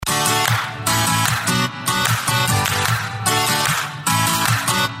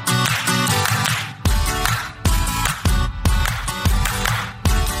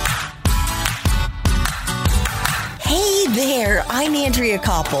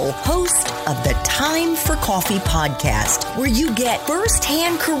Koppel, host of the Time for Coffee podcast, where you get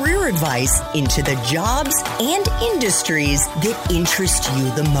firsthand career advice into the jobs and industries that interest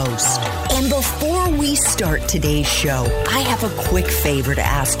you the most. And before we start today's show, I have a quick favor to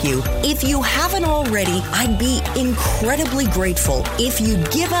ask you. If you haven't already, I'd be incredibly grateful if you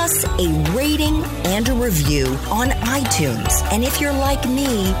give us a rating and a review on iTunes. And if you're like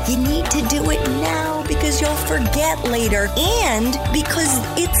me, you need to do it now because you'll forget later and because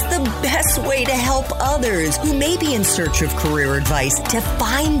it's the best way to help others who may be in search of career advice to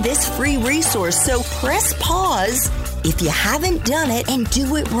find this free resource. So press pause if you haven't done it and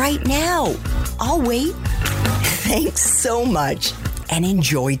do it right now. I'll wait. Thanks so much and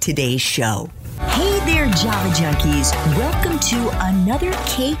enjoy today's show. Hey there, Java Junkies. Welcome to another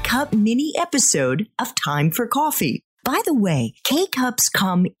K-Cup mini episode of Time for Coffee. By the way, K-Cups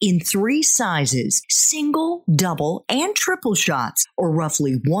come in 3 sizes, single, double, and triple shots, or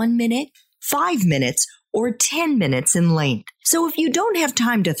roughly 1 minute, 5 minutes, or 10 minutes in length. So if you don't have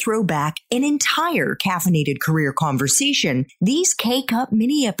time to throw back an entire caffeinated career conversation, these K-Cup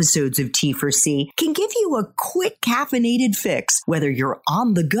mini episodes of T4C can give you a quick caffeinated fix, whether you're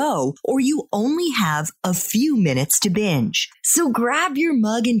on the go or you only have a few minutes to binge. So grab your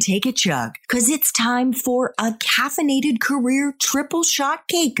mug and take a chug, because it's time for a caffeinated career triple shot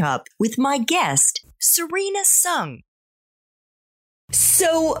K-Cup with my guest, Serena Tseng.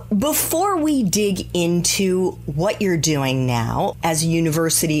 So before we dig into what you're doing now as a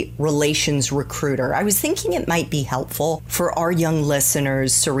university relations recruiter, I was thinking it might be helpful for our young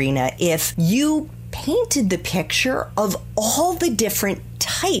listeners, Serena, if you painted the picture of all the different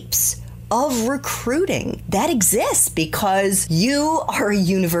types of recruiting that exists, because you are a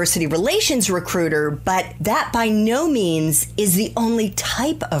university relations recruiter, but that by no means is the only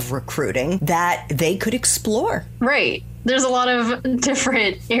type of recruiting that they could explore. Right. There's a lot of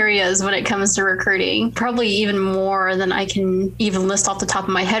different areas when it comes to recruiting, probably even more than I can even list off the top of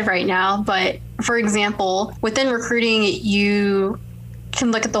my head right now. But for example, within recruiting, you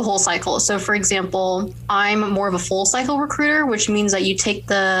can look at the whole cycle. So for example, I'm more of a full cycle recruiter, which means that you take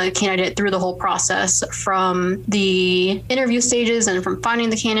the candidate through the whole process from the interview stages and from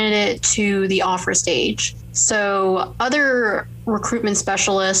finding the candidate to the offer stage. So other recruitment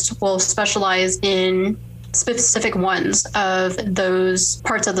specialists will specialize in specific ones of those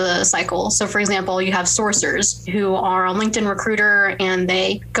parts of the cycle. So for example, you have sourcers who are a LinkedIn recruiter and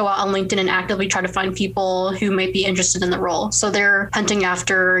they go out on LinkedIn and actively try to find people who might be interested in the role. So they're hunting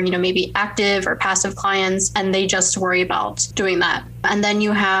after, maybe active or passive clients, and they just worry about doing that. And then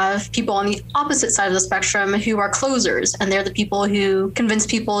you have people on the opposite side of the spectrum who are closers, and they're the people who convince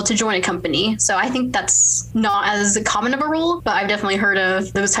people to join a company. So I think that's not as common of a role, but I've definitely heard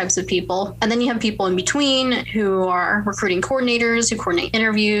of those types of people. And then you have people in between who are recruiting coordinators who coordinate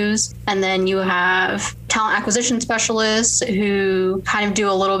interviews. And then you have talent acquisition specialists who kind of do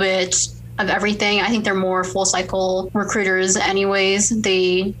a little bit of everything. I think they're more full cycle recruiters anyways.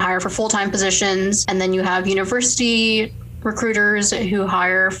 They hire for full-time positions. And then you have university recruiters who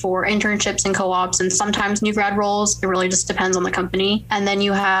hire for internships and co-ops and sometimes new grad roles. It really just depends on the company. And then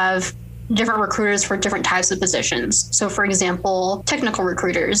you have different recruiters for different types of positions. So for example, technical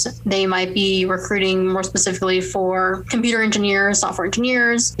recruiters, they might be recruiting more specifically for computer engineers, software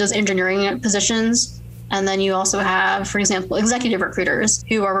engineers, those engineering positions. And then you also have, for example, executive recruiters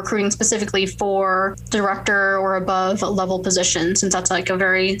who are recruiting specifically for director or above level positions, since that's like a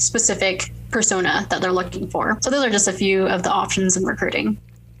very specific persona that they're looking for. So those are just a few of the options in recruiting.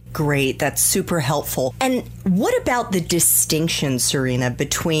 Great. That's super helpful. And what about the distinction, Serena,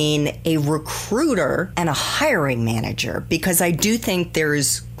 between a recruiter and a hiring manager? Because I do think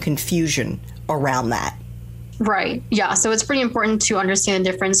there's confusion around that. Right. Yeah. So it's pretty important to understand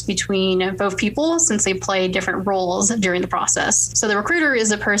the difference between both people since they play different roles during the process. So the recruiter is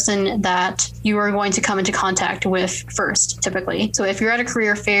a person that you are going to come into contact with first, typically. So if you're at a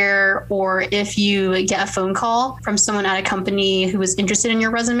career fair or if you get a phone call from someone at a company who is interested in your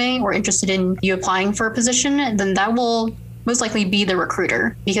resume or interested in you applying for a position, then that will most likely be the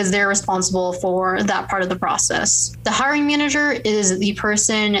recruiter because they're responsible for that part of the process. The hiring manager is the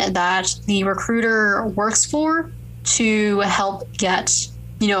person that the recruiter works for to help get,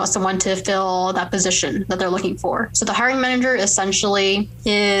 someone to fill that position that they're looking for. So the hiring manager essentially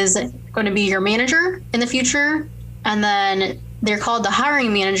is going to be your manager in the future. And then they're called the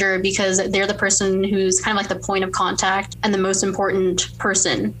hiring manager because they're the person who's kind of like the point of contact and the most important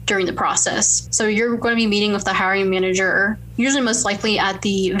person during the process. So you're going to be meeting with the hiring manager, usually most likely at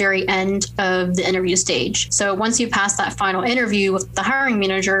the very end of the interview stage. So once you pass that final interview with the hiring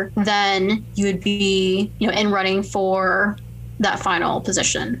manager, then you would be, in running for that final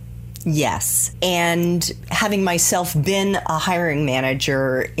position. Yes. And having myself been a hiring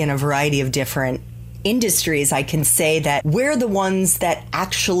manager in a variety of different industries, I can say that we're the ones that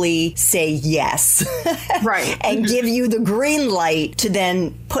actually say yes. Right. And give you the green light to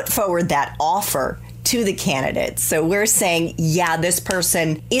then put forward that offer to the candidate. So we're saying, yeah, this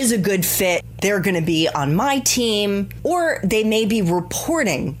person is a good fit. They're going to be on my team, or they may be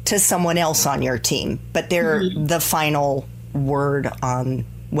reporting to someone else on your team, but they're the final word on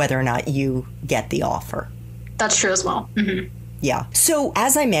whether or not you get the offer. That's true as well. Yeah. So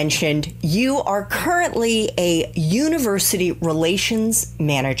as I mentioned, you are currently a university relations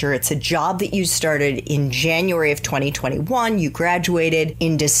manager. It's a job that you started in January of 2021. You graduated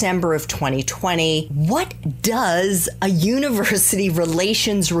in December of 2020. What does a university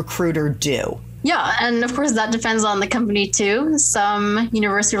relations recruiter do? Yeah, and of course that depends on the company too. Some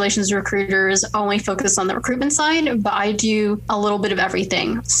university relations recruiters only focus on the recruitment side, but I do a little bit of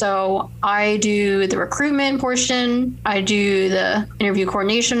everything. So I do the recruitment portion, I do the interview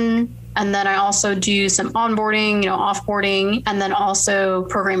coordination, and then I also do some onboarding, offboarding, and then also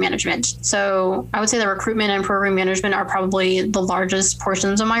program management. So I would say the recruitment and program management are probably the largest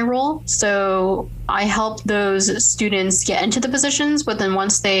portions of my role. So I help those students get into the positions, but then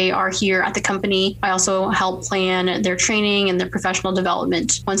once they are here at the company, I also help plan their training and their professional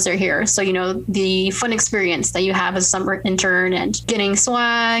development once they're here. So, the fun experience that you have as a summer intern and getting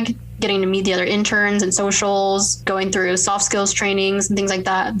swag, getting to meet the other interns and socials, going through soft skills trainings and things like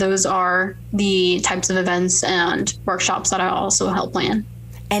that. Those are the types of events and workshops that I also help plan.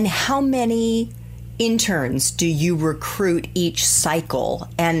 And how many interns do you recruit each cycle?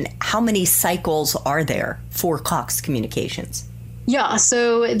 And how many cycles are there for Cox Communications? Yeah,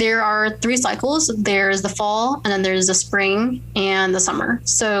 so there are 3 cycles. There's the fall, and then there's the spring and the summer.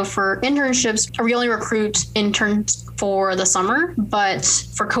 So for internships, we only recruit interns for the summer, but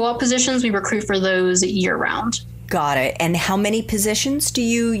for co-op positions, we recruit for those year round. Got it. And how many positions do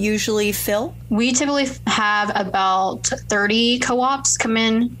you usually fill? We typically have about 30 co-ops come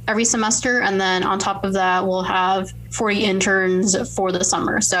in every semester. And then on top of that, we'll have 40 interns for the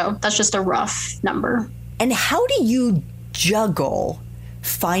summer. So that's just a rough number. And how do you juggle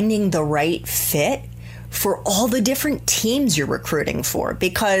finding the right fit for all the different teams you're recruiting for?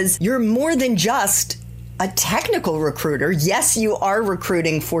 Because you're more than just a technical recruiter. Yes, you are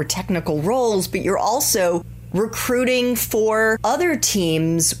recruiting for technical roles, but you're also recruiting for other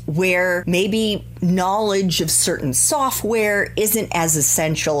teams where maybe knowledge of certain software isn't as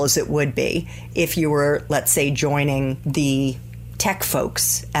essential as it would be if you were, let's say, joining the tech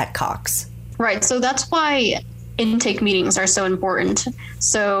folks at Cox. Right. So that's why intake meetings are so important.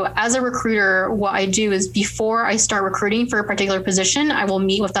 So as a recruiter, what I do is before I start recruiting for a particular position, I will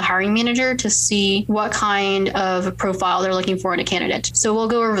meet with the hiring manager to see what kind of profile they're looking for in a candidate. So we'll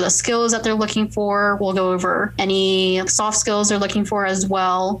go over the skills that they're looking for. We'll go over any soft skills they're looking for as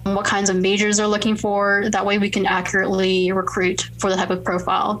well, what kinds of majors they're looking for. That way we can accurately recruit for the type of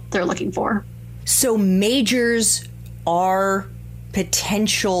profile they're looking for. So majors are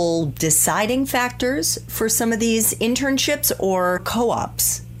potential deciding factors for some of these internships or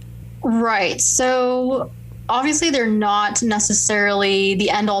co-ops? Right. So obviously they're not necessarily the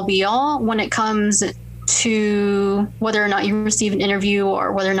end all be all when it comes to whether or not you receive an interview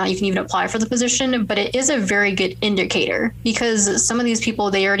or whether or not you can even apply for the position, but it is a very good indicator because some of these people,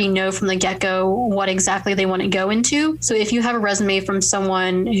 they already know from the get-go what exactly they want to go into. So if you have a resume from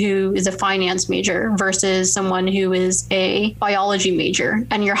someone who is a finance major versus someone who is a biology major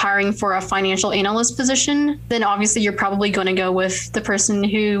and you're hiring for a financial analyst position, then obviously you're probably going to go with the person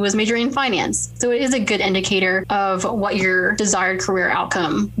who was majoring in finance. So it is a good indicator of what your desired career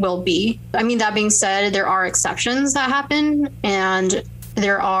outcome will be. I mean, that being said, there are exceptions that happen, and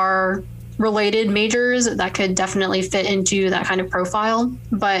there are related majors that could definitely fit into that kind of profile.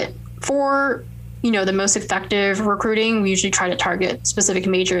 But for, the most effective recruiting, we usually try to target specific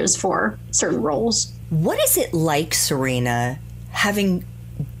majors for certain roles. What is it like, Serena, having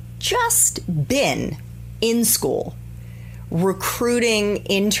just been in school, recruiting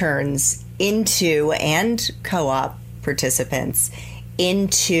interns into and co-op participants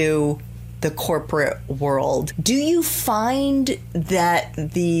into the corporate world? Do you find that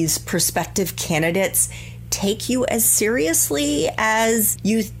these prospective candidates take you as seriously as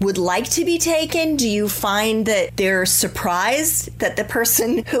you would like to be taken? Do you find that they're surprised that the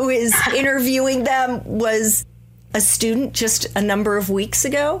person who is interviewing them was a student just a number of weeks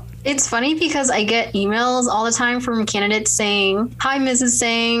ago? It's funny because I get emails all the time from candidates saying, "Hi, Mrs.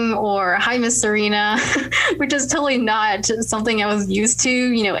 Tseng," or "Hi, Miss Serena," which is totally not something I was used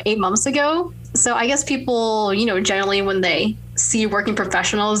to, 8 months ago. So I guess people, generally when they see working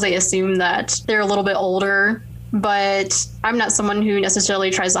professionals, they assume that they're a little bit older, but I'm not someone who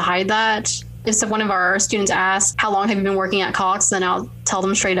necessarily tries to hide that. If one of our students asks, how long have you been working at Cox? Then I'll tell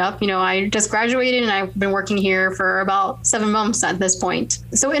them straight up, I just graduated and I've been working here for about 7 months at this point.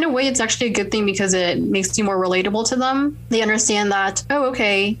 So in a way, it's actually a good thing because it makes you more relatable to them. They understand that, oh,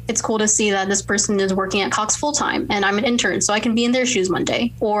 okay, it's cool to see that this person is working at Cox full time and I'm an intern, so I can be in their shoes one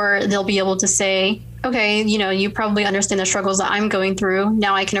day. Or they'll be able to say, okay, you probably understand the struggles that I'm going through.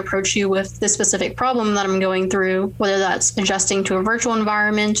 Now I can approach you with this specific problem that I'm going through, whether that's adjusting to a virtual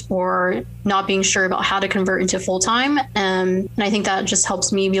environment or not being sure about how to convert into full time. And I think that just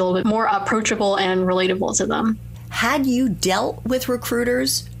helps me be a little bit more approachable and relatable to them. Had you dealt with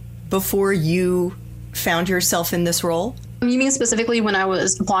recruiters before you found yourself in this role? You mean specifically when I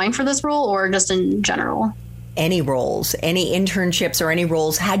was applying for this role or just in general? Any roles, any internships or any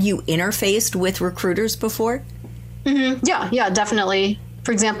roles, had you interfaced with recruiters before? Mm-hmm. Yeah, definitely.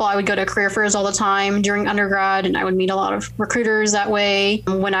 For example, I would go to career fairs all the time during undergrad, and I would meet a lot of recruiters that way.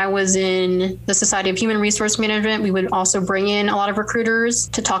 When I was in the Society of Human Resource Management, we would also bring in a lot of recruiters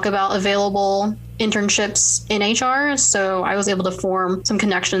to talk about available internships in HR. So I was able to form some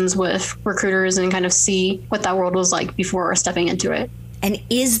connections with recruiters and kind of see what that world was like before stepping into it. And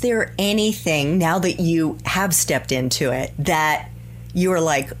is there anything, now that you have stepped into it, that you're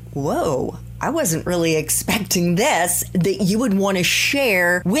like, whoa, I wasn't really expecting this, that you would want to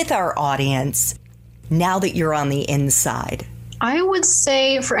share with our audience now that you're on the inside? I would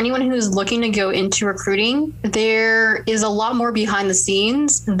say for anyone who's looking to go into recruiting, there is a lot more behind the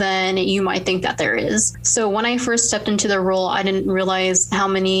scenes than you might think that there is. So when I first stepped into the role, I didn't realize how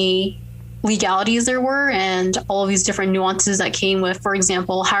many legalities there were and all of these different nuances that came with, for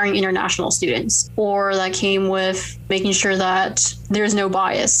example, hiring international students, or that came with making sure that there's no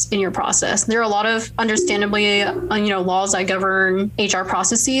bias in your process. There are a lot of, understandably, laws that govern HR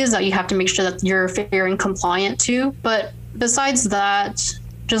processes that you have to make sure that you're fair and compliant to. But besides that,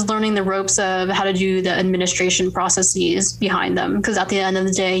 just learning the ropes of how to do the administration processes behind them. Because at the end of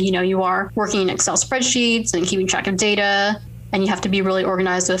the day, you are working in Excel spreadsheets and keeping track of data. And you have to be really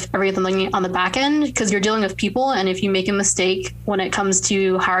organized with everything on the back end because you're dealing with people. And if you make a mistake when it comes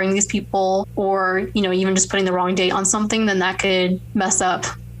to hiring these people or, even just putting the wrong date on something, then that could mess up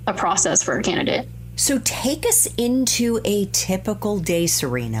a process for a candidate. So take us into a typical day,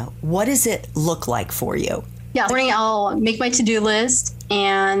 Serena. What does it look like for you? Yeah, morning I'll make my to-do list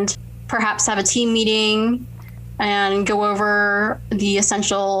and perhaps have a team meeting and go over the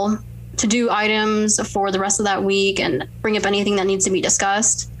essential to-do items for the rest of that week and bring up anything that needs to be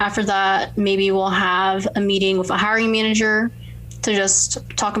discussed. After that, maybe we'll have a meeting with a hiring manager to just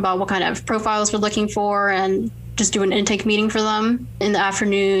talk about what kind of profiles we're looking for and just do an intake meeting for them. In the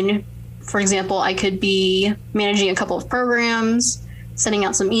afternoon, for example, I could be managing a couple of programs, sending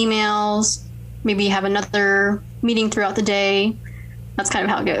out some emails, maybe have another meeting throughout the day. That's kind of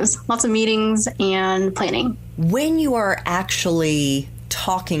how it goes. Lots of meetings and planning. When you are actually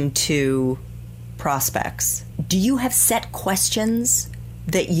talking to prospects, do you have set questions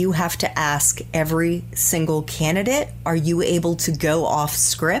that you have to ask every single candidate? Are you able to go off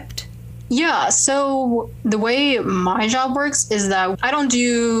script? Yeah, so the way my job works is that I don't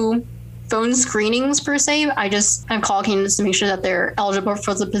do phone screenings per se. I call candidates to make sure that they're eligible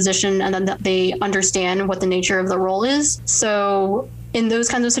for the position and then that they understand what the nature of the role is. So in those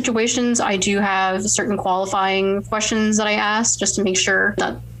kinds of situations, I do have certain qualifying questions that I ask just to make sure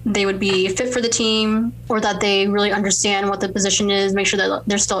that they would be fit for the team or that they really understand what the position is, make sure that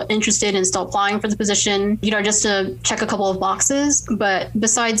they're still interested and still applying for the position, just to check a couple of boxes. But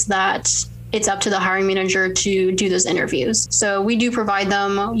besides that, it's up to the hiring manager to do those interviews. So we do provide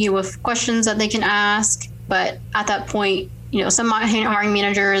them with questions that they can ask. But at that point, some hiring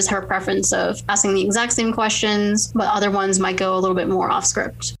managers have a preference of asking the exact same questions, but other ones might go a little bit more off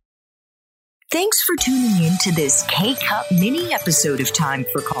script. Thanks for tuning in to this K-Cup mini episode of Time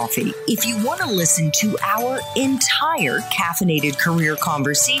for Coffee. If you want to listen to our entire caffeinated career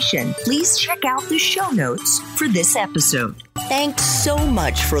conversation, please check out the show notes for this episode. Thanks so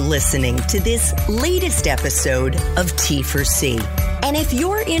much for listening to this latest episode of T4C. And if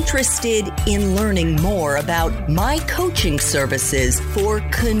you're interested in learning more about my coaching services for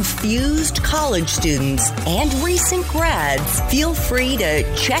confused college students and recent grads, feel free to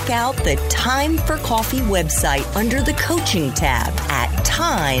check out the Time for Coffee website under the coaching tab at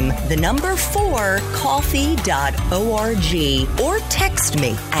time4coffee.org or text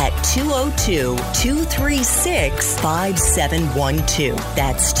me at 202-236-5712.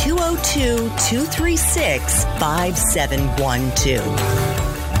 That's 202-236-5712.